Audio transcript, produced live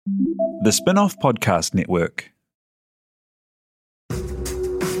The Spin-off Podcast Network.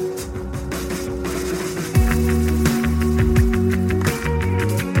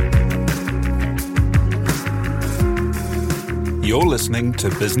 You're listening to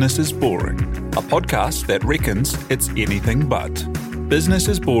Business is Boring, a podcast that reckons it's anything but. Business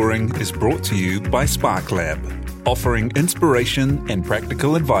is Boring is brought to you by SparkLab, offering inspiration and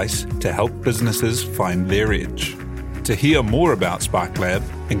practical advice to help businesses find their edge. To hear more about SparkLab,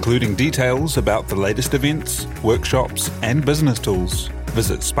 including details about the latest events, workshops, and business tools,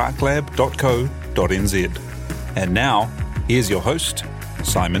 visit sparklab.co.nz. And now, here's your host,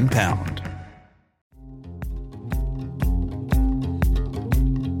 Simon Pound.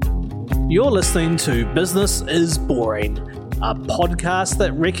 You're listening to Business is Boring, a podcast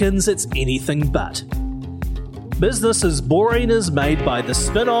that reckons it's anything but. Business is Boring is made by The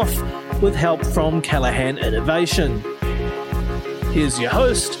Spin-off with help from Callaghan Innovation. Here's your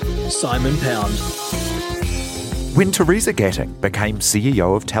host, Simon Pound. When Theresa Gattung became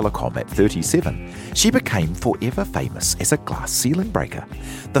CEO of Telecom at 37, she became forever famous as a glass ceiling breaker,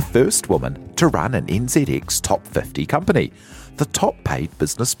 the first woman to run an NZX top 50 company, the top paid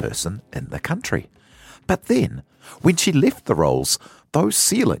business person in the country. But then, when she left the roles, those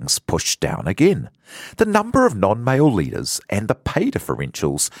ceilings pushed down again. The number of non-male leaders and the pay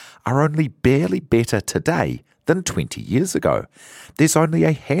differentials are only barely better today than 20 years ago. There's only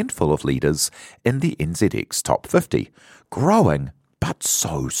a handful of leaders in the NZX top 50, growing but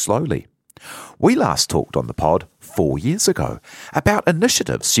so slowly. We last talked on the pod 4 years ago about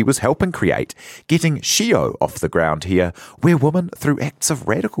initiatives she was helping create, getting SHEO off the ground here, where women, through acts of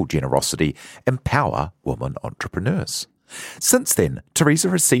radical generosity, empower women entrepreneurs. Since then, Theresa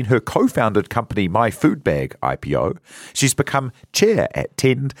has seen her co-founded company My Food Bag IPO. She's become chair at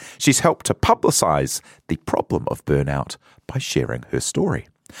Tend. She's helped to publicise the problem of burnout by sharing her story.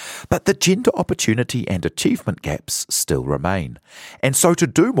 But the gender opportunity and achievement gaps still remain. And so to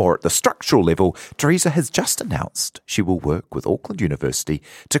do more at the structural level, Theresa has just announced she will work with Auckland University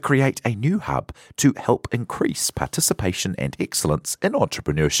to create a new hub to help increase participation and excellence in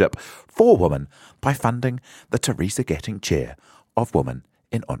entrepreneurship for women by funding the Theresa Gattung Chair of Women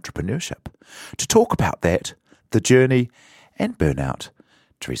in Entrepreneurship. To talk about that, the journey and burnout,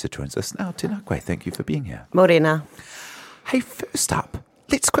 Theresa joins us now. Tēnā koe, thank you for being here. Morena. Hey, first up,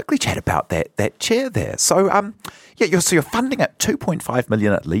 let's quickly chat about that chair there. So, you're funding it $2.5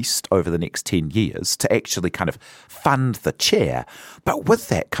 million at least over the next 10 years to actually kind of fund the chair. But with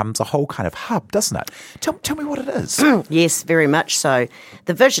that comes a whole kind of hub, doesn't it? Tell me what it is. Yes, very much so.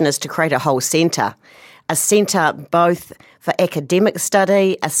 The vision is to create a whole centre. A centre both for academic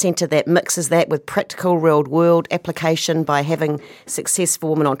study, a centre that mixes that with practical real-world application by having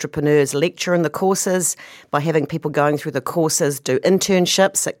successful women entrepreneurs lecture in the courses, by having people going through the courses do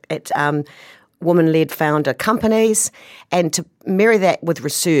internships at woman-led founder companies, and to marry that with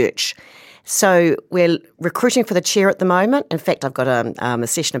research. So we're recruiting for the chair at the moment. In fact, I've got a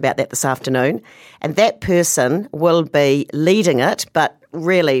session about that this afternoon, and that person will be leading it, but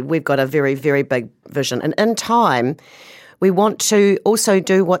really we've got a very, very big vision. And in time, we want to also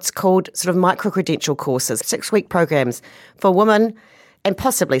do what's called sort of micro-credential courses, 6-week programs for women and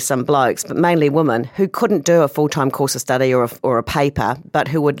possibly some blokes, but mainly women, who couldn't do a full-time course of study or a paper, but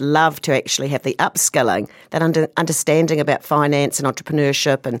who would love to actually have the upskilling, that understanding about finance and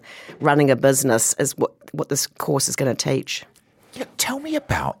entrepreneurship and running a business is what this course is going to teach. Yeah, tell me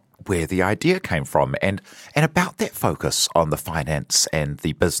about where the idea came from and about that focus on the finance and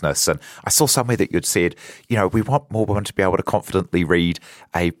the business. And I saw somewhere that you'd said, we want more women to be able to confidently read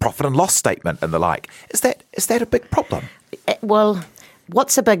a profit and loss statement and the like. Is that a big problem? Well,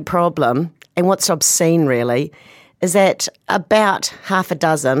 what's a big problem and what's obscene really is that about half a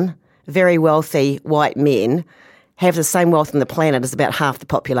dozen very wealthy white men have the same wealth on the planet as about half the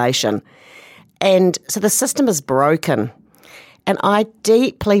population. And so the system is broken. And I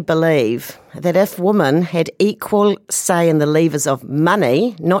deeply believe that if women had equal say in the levers of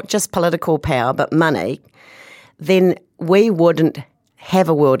money, not just political power, but money, then we wouldn't have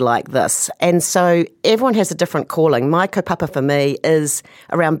a world like this. And so everyone has a different calling. My kaupapa for me is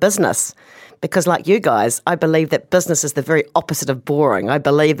around business, because like you guys, I believe that business is the very opposite of boring. I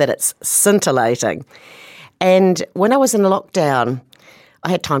believe that it's scintillating. And when I was in lockdown,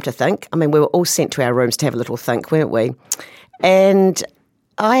 I had time to think. I mean, we were all sent to our rooms to have a little think, weren't we? And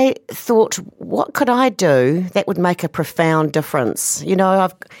I thought, what could I do that would make a profound difference?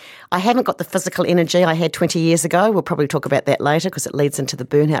 I haven't got the physical energy I had 20 years ago. We'll probably talk about that later because it leads into the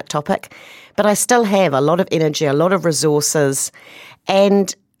burnout topic. But I still have a lot of energy, a lot of resources.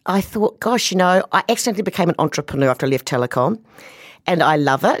 And I thought, gosh, I accidentally became an entrepreneur after I left Telecom. And I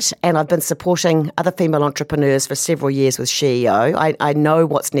love it. And I've been supporting other female entrepreneurs for several years with SheEO. I know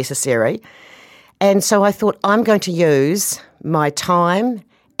what's necessary. And so I thought I'm going to use my time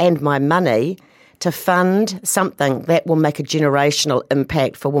and my money to fund something that will make a generational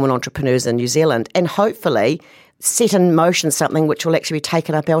impact for women entrepreneurs in New Zealand and hopefully set in motion something which will actually be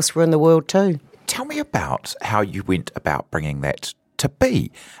taken up elsewhere in the world too. Tell me about how you went about bringing that to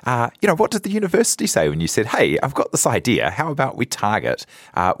be. What did the university say when you said, hey, I've got this idea, how about we target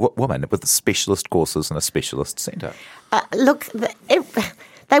women with specialist courses and a specialist centre? Look,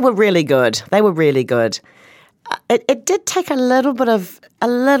 they were really good. They were really good. It did take a little bit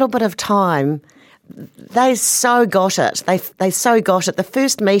of time. They so got it. They so got it. The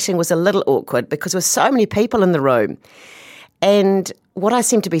first meeting was a little awkward because there were so many people in the room. And what I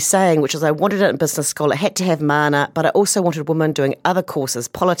seemed to be saying, which is I wanted it in business school, it had to have mana, but I also wanted women doing other courses,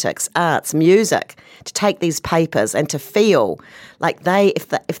 politics, arts, music, to take these papers and to feel like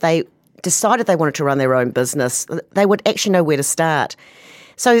if they decided they wanted to run their own business, they would actually know where to start.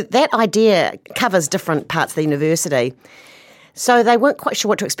 So that idea covers different parts of the university. So they weren't quite sure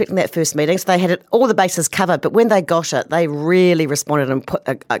what to expect in that first meeting, so they had all the bases covered. But when they got it, they really responded and put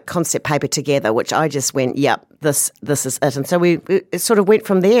a concept paper together, which I just went, yep, this is it. And so we sort of went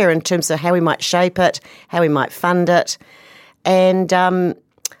from there in terms of how we might shape it, how we might fund it. And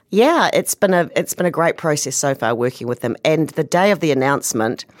it's been a great process so far working with them. And the day of the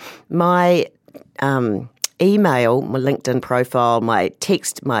announcement, my email, my LinkedIn profile, my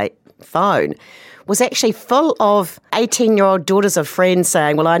text, my phone was actually full of 18-year-old daughters of friends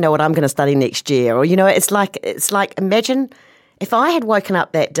saying, well, I know what I'm going to study next year. Or, it's like imagine if I had woken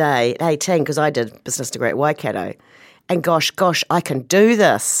up that day at 18, because I did business degree at Waikato, and gosh, I can do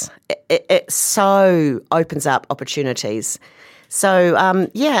this. It so opens up opportunities. So,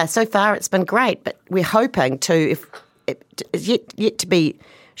 so far it's been great, but we're hoping to, it's yet to be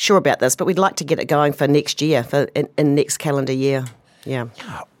sure about this, but we'd like to get it going for next year, in next calendar year. Yeah.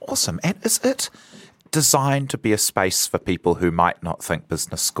 Awesome. And is it designed to be a space for people who might not think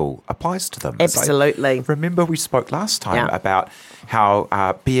business school applies to them? Absolutely. Remember we spoke last time about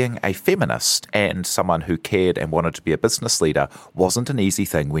how being a feminist and someone who cared and wanted to be a business leader wasn't an easy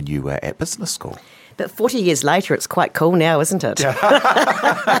thing when you were at business school. But 40 years later, it's quite cool now, isn't it?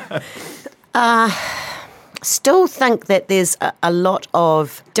 Still think that there's a lot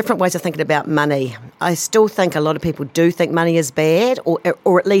of different ways of thinking about money. I still think a lot of people do think money is bad or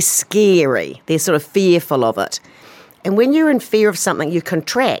at least scary. They're sort of fearful of it. And when you're in fear of something, you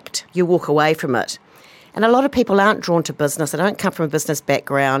contract, you walk away from it. And a lot of people aren't drawn to business. They don't come from a business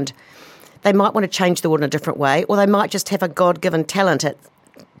background. They might want to change the world in a different way, or they might just have a God-given talent at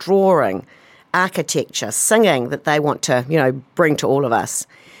drawing, architecture, singing that they want to, bring to all of us.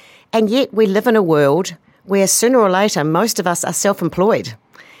 And yet we live in a world where sooner or later most of us are self-employed.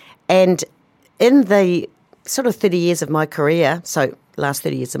 And in the sort of 30 years of my career, so last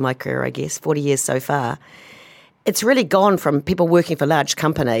 30 years of my career, I guess, 40 years so far, it's really gone from people working for large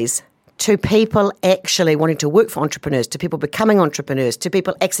companies to people actually wanting to work for entrepreneurs, to people becoming entrepreneurs, to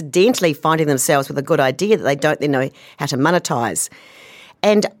people accidentally finding themselves with a good idea that they don't then know how to monetize.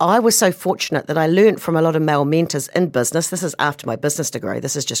 And I was so fortunate that I learned from a lot of male mentors in business. This is after my business degree.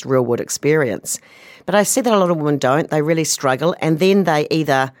 This is just real-world experience. But I see that a lot of women don't. They really struggle, and then they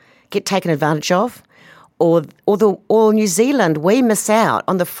either get taken advantage of or New Zealand, we miss out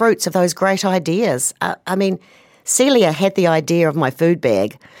on the fruits of those great ideas. Celia had the idea of my food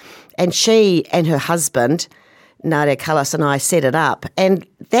bag, and she and her husband, Nadia Callas, and I set it up. And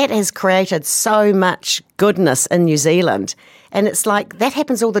that has created so much goodness in New Zealand. And it's like that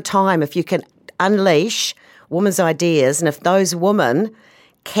happens all the time if you can unleash women's ideas and if those women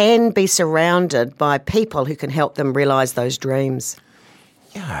can be surrounded by people who can help them realise those dreams.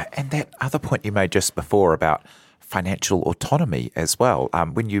 Yeah, and that other point you made just before about financial autonomy as well,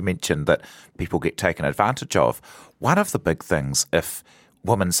 when you mentioned that people get taken advantage of, one of the big things if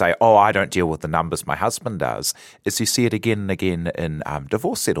women say, oh, I don't deal with the numbers, my husband does, is you see it again and again in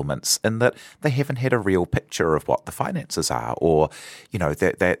divorce settlements in that they haven't had a real picture of what the finances are or,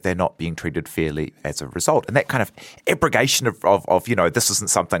 they're not being treated fairly as a result. And that kind of abrogation of this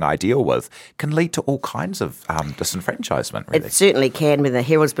isn't something I deal with can lead to all kinds of disenfranchisement, really. It certainly can. The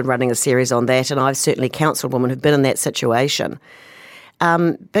Herald's been running a series on that, and I've certainly counselled women who've been in that situation.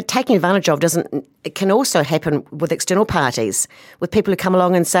 But taking advantage of it can also happen with external parties, with people who come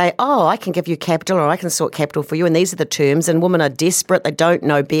along and say, oh, I can give you capital or I can sort capital for you, and these are the terms, and women are desperate, they don't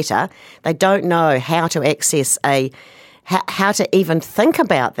know better, they don't know how to access how to even think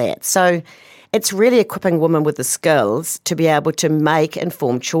about that. So it's really equipping women with the skills to be able to make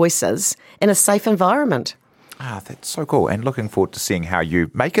informed choices in a safe environment. That's so cool. And looking forward to seeing how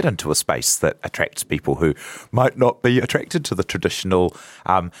you make it into a space that attracts people who might not be attracted to the traditional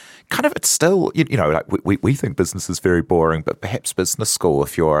it's still, like we think business is very boring, but perhaps business school,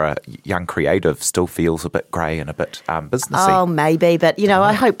 if you're a young creative, still feels a bit grey and a bit businessy. Oh, maybe. But,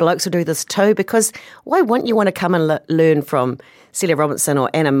 I hope blokes will do this too, because why wouldn't you want to come and learn from Celia Robinson or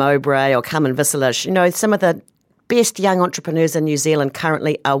Anna Mowbray or Carmen Vasilich? Some of the best young entrepreneurs in New Zealand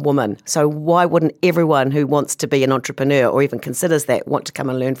currently are women. So why wouldn't everyone who wants to be an entrepreneur or even considers that want to come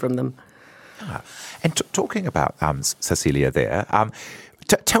and learn from them? And talking about Cecilia there,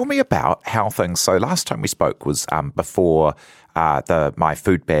 tell me about how things. So last time we spoke was before my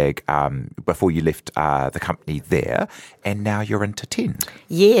food bag, before you left the company there, and now you're into Tend.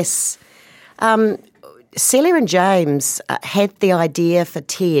 Yes. Celia and James had the idea for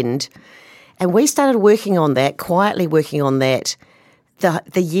Tend, and we started quietly working on that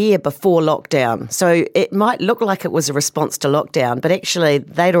the year before lockdown. So it might look like it was a response to lockdown, but actually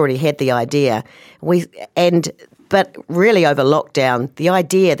they'd already had the idea. But really over lockdown, the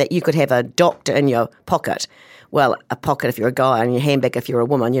idea that you could have a doctor in your pocket, well, a pocket if you're a guy and your handbag if you're a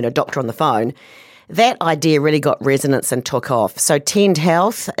woman, doctor on the phone, that idea really got resonance and took off. So Tend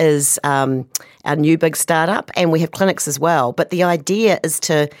Health is our new big startup, and we have clinics as well. But the idea is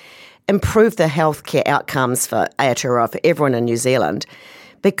to improve the healthcare outcomes for Aotearoa, for everyone in New Zealand,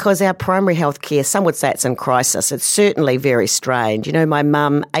 because our primary healthcare, some would say it's in crisis. It's certainly very strained. My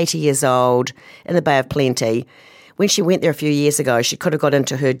mum, 80 years old, in the Bay of Plenty, when she went there a few years ago, she could have got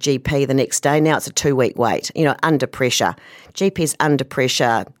into her GP the next day. Now it's a 2-week wait, under pressure. GP's under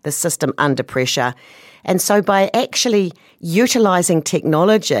pressure, the system under pressure. And so by actually utilising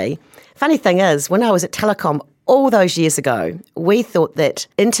technology, funny thing is, when I was at Telecom all those years ago, we thought that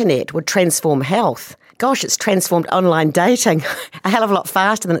internet would transform health. Gosh, it's transformed online dating a hell of a lot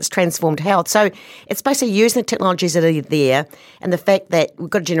faster than it's transformed health. So it's basically using the technologies that are there and the fact that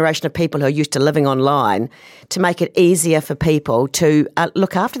we've got a generation of people who are used to living online to make it easier for people to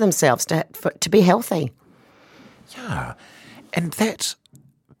look after themselves, to be healthy. Yeah, and that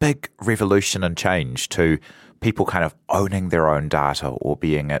big revolution and change to people kind of owning their own data or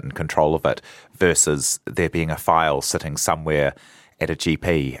being in control of it versus there being a file sitting somewhere at a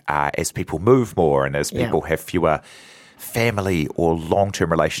GP as people move more and as people have fewer family or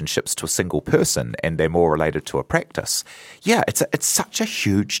long-term relationships to a single person and they're more related to a practice. Yeah, it's such a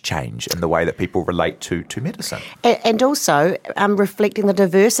huge change in the way that people relate to medicine. And also reflecting the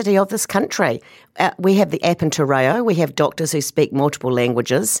diversity of this country. We have the app in Te Reo. We have doctors who speak multiple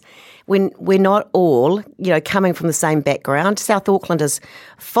languages. When we're not all, coming from the same background. South Auckland is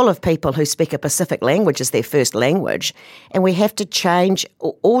full of people who speak a Pacific language as their first language, and we have to change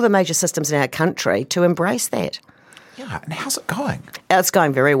all the major systems in our country to embrace that. Yeah, and how's it going? It's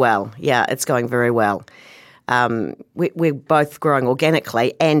going very well. Yeah, it's going very well. We're both growing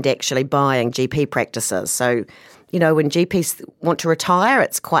organically and actually buying GP practices. So, when GPs want to retire,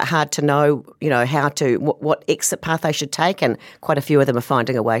 it's quite hard to know, what exit path they should take, and quite a few of them are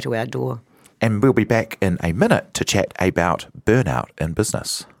finding a way to our door. And we'll be back in a minute to chat about burnout in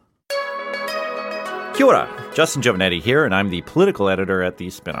business. Kia ora, Justin Giovanetti here, and I'm the political editor at The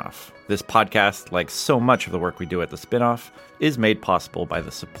Spinoff. This podcast, like so much of the work we do at The Spinoff, is made possible by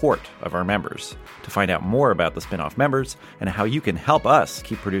the support of our members. To find out more about The Spinoff members and how you can help us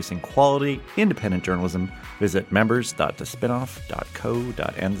keep producing quality, independent journalism, visit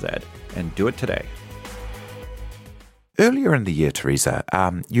members.thespinoff.co.nz and do it today. Earlier in the year, Theresa,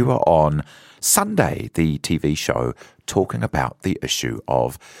 you were on Sunday, the TV show, talking about the issue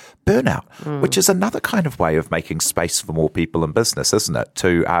of burnout, which is another kind of way of making space for more people in business, isn't it?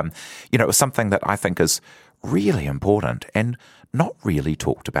 To, something that I think is really important and not really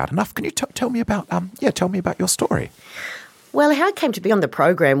talked about enough. Can you tell me about your story? Well, how I came to be on the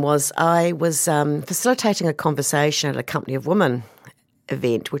program was I was facilitating a conversation at a Company of Women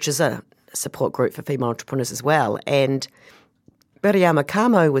event, which is a support group for female entrepreneurs as well, and Mariama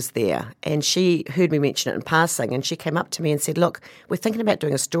Kamo was there, and she heard me mention it in passing, and she came up to me and said, look, we're thinking about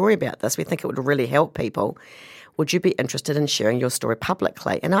doing a story about this. We think it would really help people. Would you be interested in sharing your story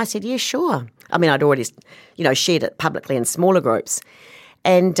publicly? And I said, yeah, sure. I mean, I'd already, shared it publicly in smaller groups.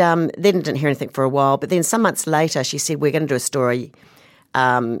 And then didn't hear anything for a while. But then some months later, she said, we're going to do a story.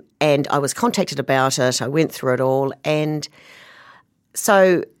 And I was contacted about it. I went through it all. And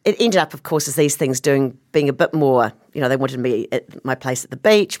so it ended up, of course, as these things being a bit more, they wanted me at my place at the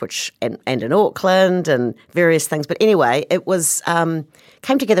beach, and in Auckland and various things. But anyway, it was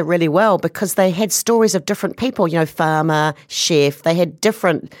came together really well because they had stories of different people, farmer, chef. They had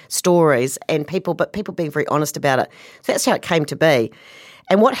different stories and but people being very honest about it. So that's how it came to be.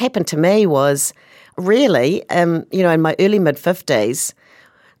 And what happened to me was really, in my early mid-50s,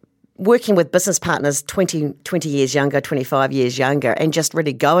 working with business partners 20 years younger, 25 years younger, and just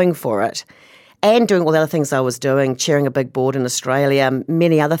really going for it and doing all the other things I was doing, chairing a big board in Australia,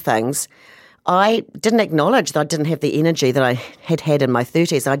 many other things, I didn't acknowledge that I didn't have the energy that I had in my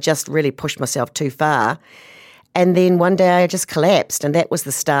 30s. I just really pushed myself too far. And then one day I just collapsed, and that was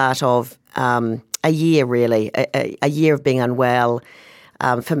the start of a year, really, a year of being unwell.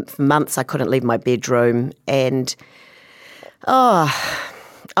 For months I couldn't leave my bedroom, and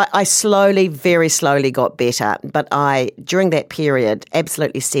I slowly, very slowly got better. But during that period,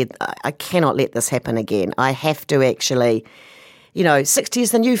 absolutely said, I cannot let this happen again. I have to actually, 60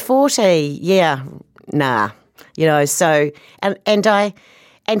 is the new 40. Yeah, nah. So,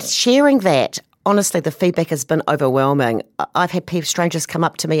 and sharing that, honestly, the feedback has been overwhelming. I've had strangers come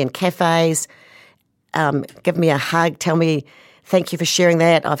up to me in cafes, give me a hug, tell me, thank you for sharing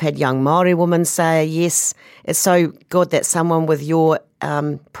that. I've had young Māori women say, yes, it's so good that someone with your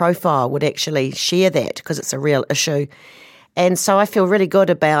profile would actually share that because it's a real issue. And so I feel really good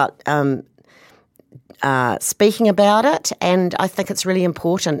about speaking about it, and I think it's really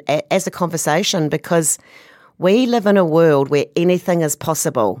important as a conversation because we live in a world where anything is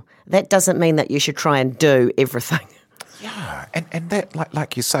possible. That doesn't mean that you should try and do everything. Yeah, and that,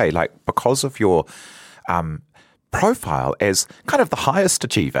 like you say, because of your profile as kind of the highest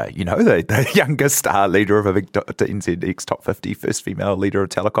achiever, the youngest leader of a big NZX Top 50, first female leader of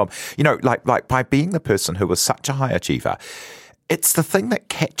telecom, like by being the person who was such a high achiever, it's the thing that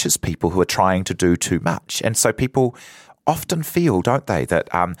catches people who are trying to do too much. And so people often feel, don't they, that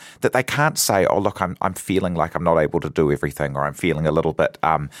that they can't say, oh, look, I'm feeling like I'm not able to do everything, or I'm feeling a little bit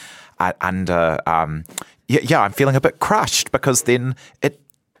I'm feeling a bit crushed, because then it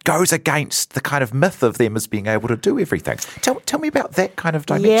goes against the kind of myth of them as being able to do everything. Tell me about that kind of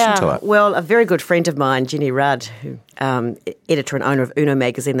dimension to it. Well, a very good friend of mine, Jenny Rudd, who editor and owner of Uno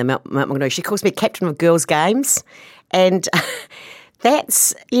magazine, the Mount Maunganui, she calls me captain of girls' games. And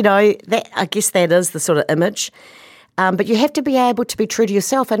that's, I guess that is the sort of image. But you have to be able to be true to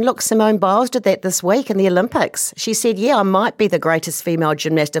yourself. And look, Simone Biles did that this week in the Olympics. She said, yeah, I might be the greatest female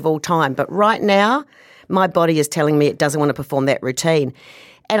gymnast of all time, but right now my body is telling me it doesn't want to perform that routine.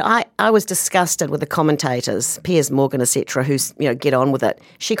 And I was disgusted with the commentators, Piers Morgan, etc., who's, get on with it.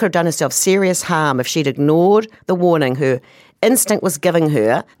 She could have done herself serious harm if she'd ignored the warning her instinct was giving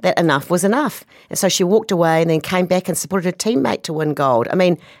her that enough was enough. And so she walked away and then came back and supported her teammate to win gold. I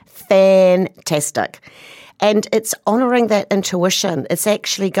mean, fantastic. And it's honouring that intuition. It's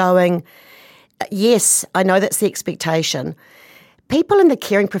actually going, yes, I know that's the expectation. People in the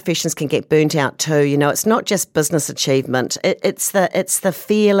caring professions can get burnt out too. It's not just business achievement. It's the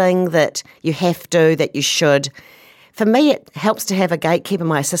feeling that you have to, that you should. For me, it helps to have a gatekeeper,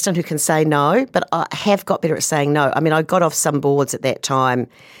 my assistant, who can say no, but I have got better at saying no. I mean, I got off some boards at that time.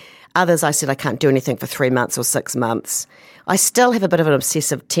 Others, I said I can't do anything for 3 months or 6 months. I still have a bit of an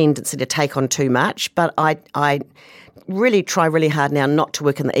obsessive tendency to take on too much, but I really try really hard now not to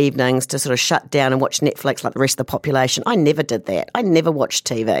work in the evenings, to sort of shut down and watch Netflix like the rest of the population. I never did that. I never watched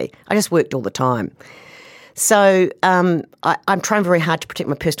TV. I just worked all the time. So I'm trying very hard to protect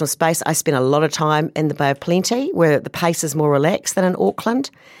my personal space. I spend a lot of time in the Bay of Plenty, where the pace is more relaxed than in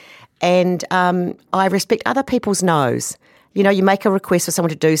Auckland. And I respect other people's no's. You make a request for someone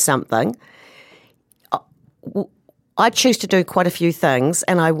to do something. I choose to do quite a few things,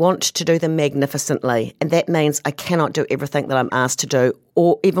 and I want to do them magnificently. And that means I cannot do everything that I'm asked to do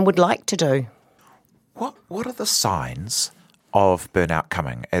or even would like to do. What are the signs of burnout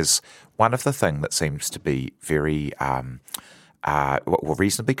coming? As one of the things that seems to be very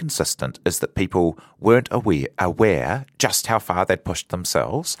reasonably consistent is that people weren't aware just how far they'd pushed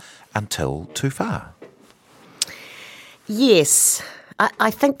themselves until too far. Yes,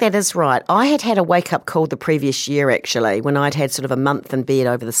 I think that is right. I had a wake-up call the previous year, actually, when I'd had sort of a month in bed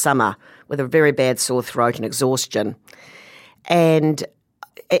over the summer with a very bad sore throat and exhaustion. And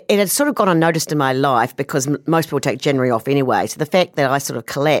it had sort of gone unnoticed in my life because most people take January off anyway. So the fact that I sort of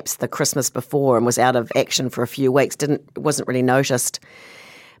collapsed the Christmas before and was out of action for a few weeks wasn't really noticed.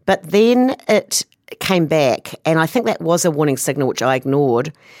 But then it came back, and I think that was a warning signal which I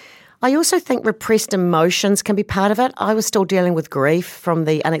ignored. I also think repressed emotions can be part of it. I was still dealing with grief from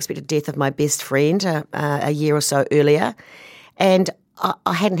the unexpected death of my best friend a year or so earlier, and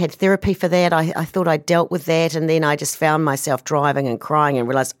I hadn't had therapy for that. I thought I dealt with that, and then I just found myself driving and crying and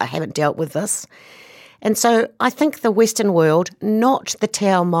realised I haven't dealt with this. And so I think the Western world, not the Te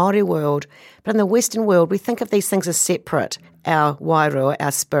Ao Māori world, but in the Western world, we think of these things as separate. Our wairua,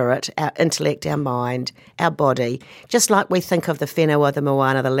 our spirit, our intellect, our mind, our body, just like we think of the whenua, the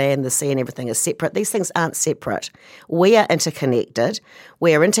moana, the land, the sea and everything as separate. These things aren't separate. We are interconnected.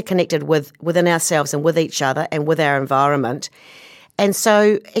 We are interconnected within ourselves and with each other and with our environment. And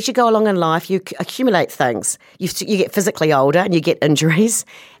so as you go along in life, you accumulate things. You get physically older and you get injuries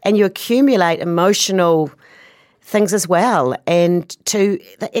and you accumulate emotional things as well. And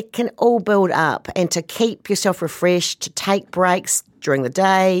it can all build up, and to keep yourself refreshed, to take breaks during the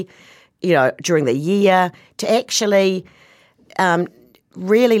day, during the year, to actually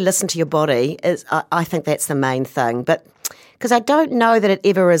really listen to your body, I think that's the main thing. But because I don't know that it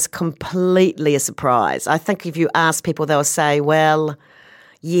ever is completely a surprise. I think if you ask people, they'll say, well,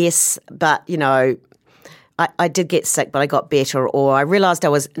 yes, but, I did get sick, but I got better, or I realised I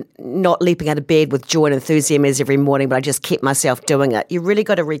was not leaping out of bed with joy and enthusiasm every morning, but I just kept myself doing it. You really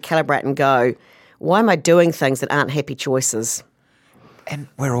got to recalibrate and go, why am I doing things that aren't happy choices? And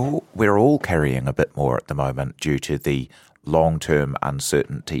we're all carrying a bit more at the moment due to the long-term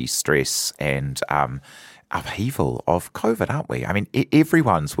uncertainty, stress and upheaval of COVID, aren't we? I mean,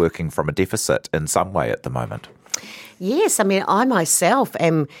 everyone's working from a deficit in some way at the moment. Yes, I mean, I myself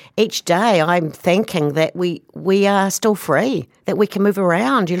am, each day I'm thinking that we are still free, that we can move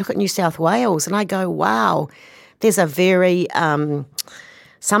around. You look at New South Wales and I go, wow, there's a very,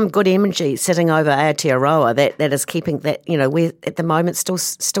 some good energy sitting over Aotearoa that is keeping that, we're at the moment still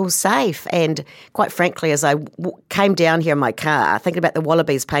safe. And quite frankly, as I came down here in my car, thinking about the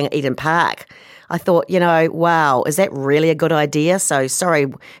Wallabies playing at Eden Park, I thought, wow, is that really a good idea? So sorry,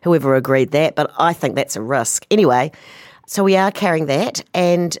 whoever agreed that, but I think that's a risk. Anyway, so we are carrying that,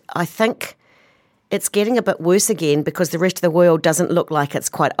 and I think it's getting a bit worse again because the rest of the world doesn't look like it's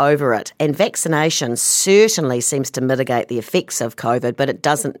quite over it. And vaccination certainly seems to mitigate the effects of COVID, but it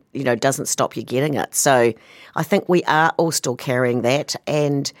doesn't stop you getting it. So I think we are all still carrying that,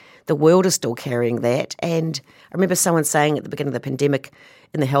 and the world is still carrying that. And I remember someone saying at the beginning of the pandemic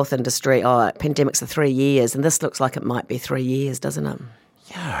in the health industry, pandemics are 3 years, and this looks like it might be 3 years, doesn't it?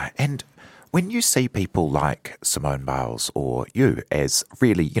 Yeah, and when you see people like Simone Biles or you as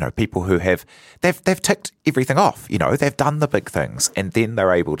really, people who they've ticked everything off, they've done the big things, and then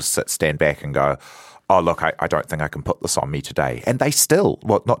they're able to stand back and go, oh, look, I don't think I can put this on me today. And they still,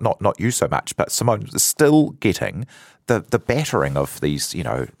 well, not you so much, but Simone is still getting the battering of these,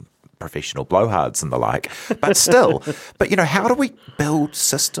 professional blowhards and the like, but still, how do we build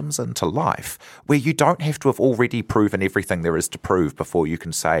systems into life where you don't have to have already proven everything there is to prove before you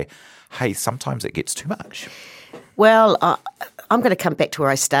can say, hey, sometimes it gets too much? Well, I'm going to come back to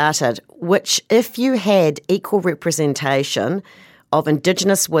where I started, which if you had equal representation of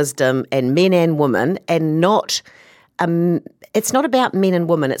Indigenous wisdom and men and women, and not it's not about men and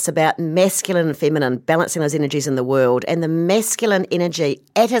women, it's about masculine and feminine, balancing those energies in the world. And the masculine energy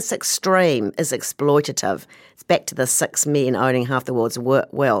at its extreme is exploitative. It's back to the 6 men owning half the world's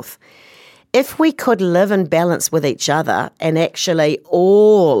wealth. If we could live in balance with each other and actually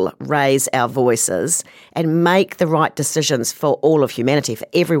all raise our voices and make the right decisions for all of humanity, for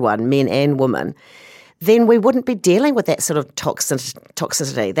everyone, men and women, then we wouldn't be dealing with that sort of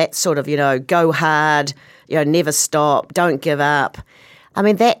toxicity, that sort of, go hard, never stop, don't give up. I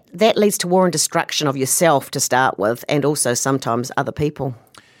mean, that leads to war and destruction of yourself to start with, and also sometimes other people.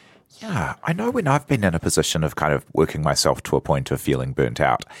 Yeah, I know when I've been in a position of kind of working myself to a point of feeling burnt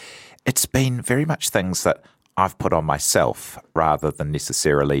out, it's been very much things that I've put on myself rather than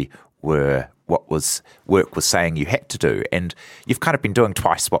necessarily were what work was saying you had to do. And you've kind of been doing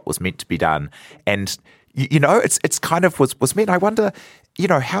twice what was meant to be done. And, it's kind of was meant. I wonder,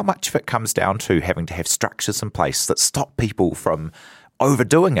 how much of it comes down to having to have structures in place that stop people from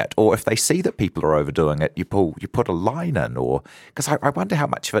overdoing it, or if they see that people are overdoing it, you put a line in, or because I wonder how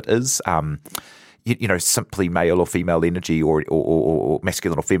much of it is simply male or female energy, or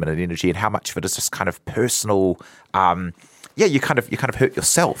masculine or feminine energy, and how much of it is just kind of personal. You kind of hurt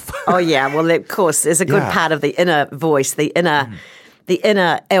yourself. Oh yeah, well of course there's a good part of the inner voice, the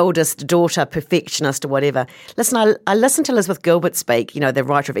inner eldest daughter, perfectionist or whatever. Listen, I listened to Elizabeth Gilbert speak, the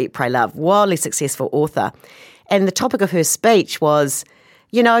writer of Eat, Pray, Love, wildly successful author. And the topic of her speech was,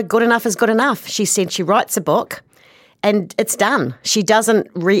 good enough is good enough. She said she writes a book and it's done. She doesn't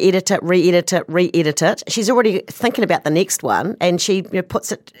re-edit it. She's already thinking about the next one, and she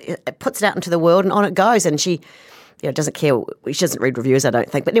puts it out into the world, and on it goes. And she doesn't care. She doesn't read reviews, I don't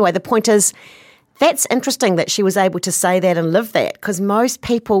think. But anyway, the point is, that's interesting that she was able to say that and live that, because most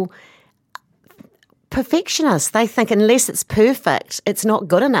people perfectionists. They think unless it's perfect, it's not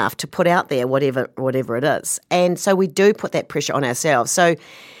good enough to put out there, whatever it is. And so we do put that pressure on ourselves. So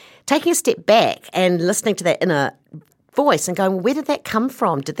taking a step back and listening to that inner voice and going, well, where did that come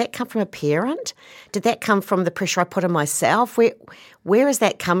from? Did that come from a parent? Did that come from the pressure I put on myself? Where has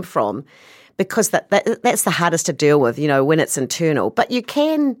that come from? Because that's the hardest to deal with, when it's internal. But you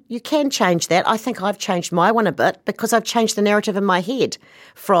can change that. I think I've changed my one a bit because I've changed the narrative in my head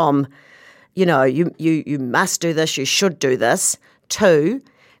from, you must do this, you should do this, to,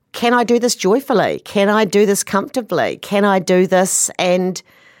 can I do this joyfully? Can I do this comfortably? Can I do this and,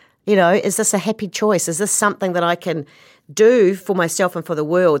 is this a happy choice? Is this something that I can do for myself and for the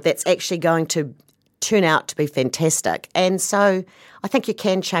world that's actually going to turn out to be fantastic? And so I think you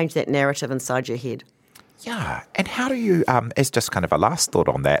can change that narrative inside your head. Yeah. And how do you, as just kind of a last thought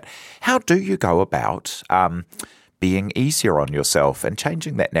on that, how do you go about being easier on yourself and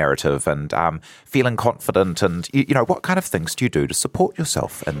changing that narrative and feeling confident? And, what kind of things do you do to support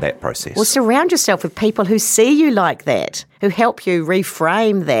yourself in that process? Well, surround yourself with people who see you like that, who help you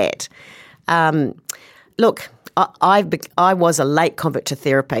reframe that. Look, I was a late convert to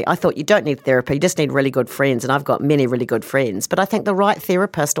therapy. I thought you don't need therapy, you just need really good friends, and I've got many really good friends. But I think the right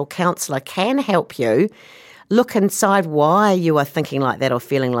therapist or counsellor can help you look inside why you are thinking like that or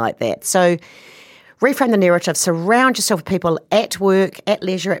feeling like that. So reframe the narrative, surround yourself with people at work, at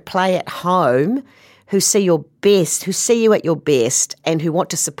leisure, at play, at home, who see your best, who see you at your best and who want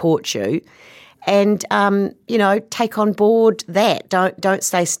to support you. And, take on board that. Don't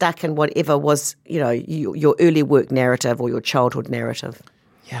stay stuck in whatever was, your early work narrative or your childhood narrative.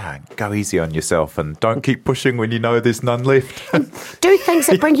 Yeah, go easy on yourself and don't keep pushing when you know there's none left. Do things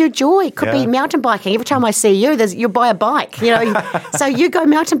that bring you joy. It could be mountain biking. Every time I see you, you buy a bike, So you go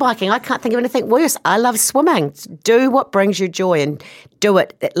mountain biking. I can't think of anything worse. I love swimming. Do what brings you joy and do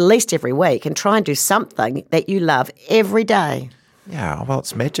it at least every week and try and do something that you love every day. Yeah, well,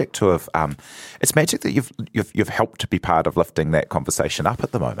 it's magic to have. It's magic that you've helped to be part of lifting that conversation up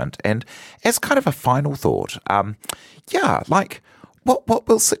at the moment. And as kind of a final thought, what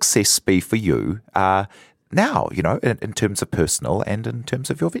will success be for you now? In terms of personal and in terms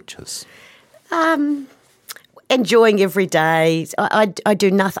of your ventures. Enjoying every day. I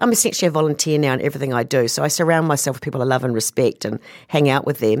do nothing. I'm essentially a volunteer now in everything I do. So I surround myself with people I love and respect and hang out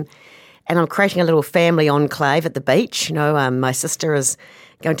with them. And I'm creating a little family enclave at the beach. My sister is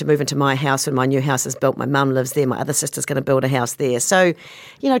going to move into my house when my new house is built. My mum lives there. My other sister's going to build a house there. So,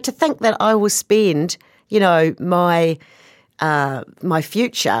 to think that I will spend, my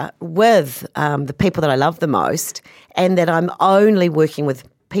future with the people that I love the most, and that I'm only working with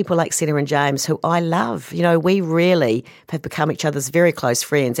people like Senna and James, who I love. We really have become each other's very close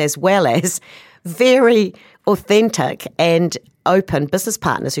friends, as well as very authentic and open business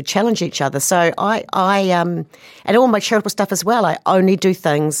partners who challenge each other. So I and all my charitable stuff as well, I only do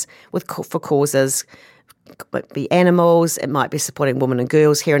things for causes. It might be animals, it might be supporting women and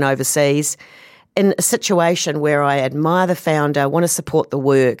girls here and overseas. In a situation where I admire the founder, want to support the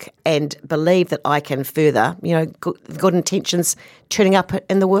work and believe that I can further, good intentions turning up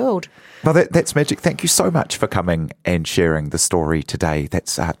in the world. Well, that's magic. Thank you so much for coming and sharing the story today.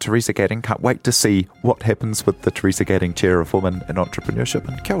 That's Theresa Gattung. Can't wait to see what happens with the Theresa Gattung Chair of Women in Entrepreneurship.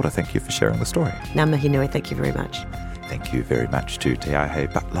 And kia ora, thank you for sharing the story. Ngā mihi nui, thank you very much. Thank you very much to Te Ahe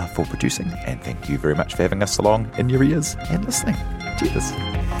Butler for producing, and thank you very much for having us along in your ears and listening. Cheers.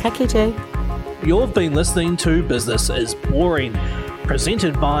 Ka kite. You've been listening to Business is Boring,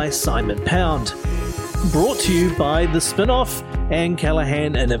 presented by Simon Pound. Brought to you by The Spinoff and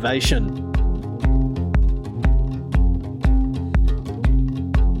Callaghan Innovation.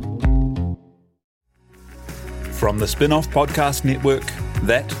 From the Spinoff Podcast Network,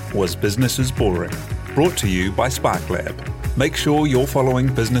 that was Business is Boring, brought to you by SparkLab. Make sure you're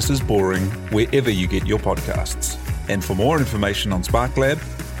following Business is Boring wherever you get your podcasts. And for more information on SparkLab,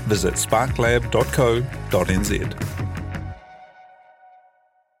 visit sparklab.co.nz.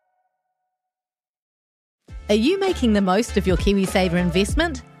 Are you making the most of your KiwiSaver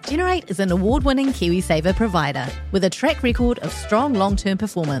investment? Generate is an award-winning KiwiSaver provider with a track record of strong long-term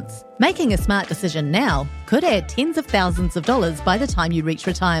performance. Making a smart decision now could add tens of thousands of dollars by the time you reach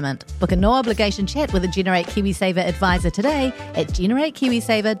retirement. Book a no-obligation chat with a Generate KiwiSaver advisor today at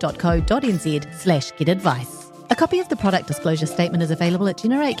generatekiwisaver.co.nz/getadvice. A copy of the product disclosure statement is available at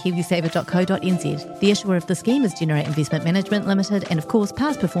generatekiwisaver.co.nz. The issuer of the scheme is Generate Investment Management Limited, and of course,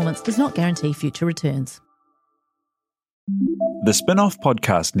 past performance does not guarantee future returns. The Spinoff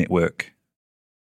Podcast Network.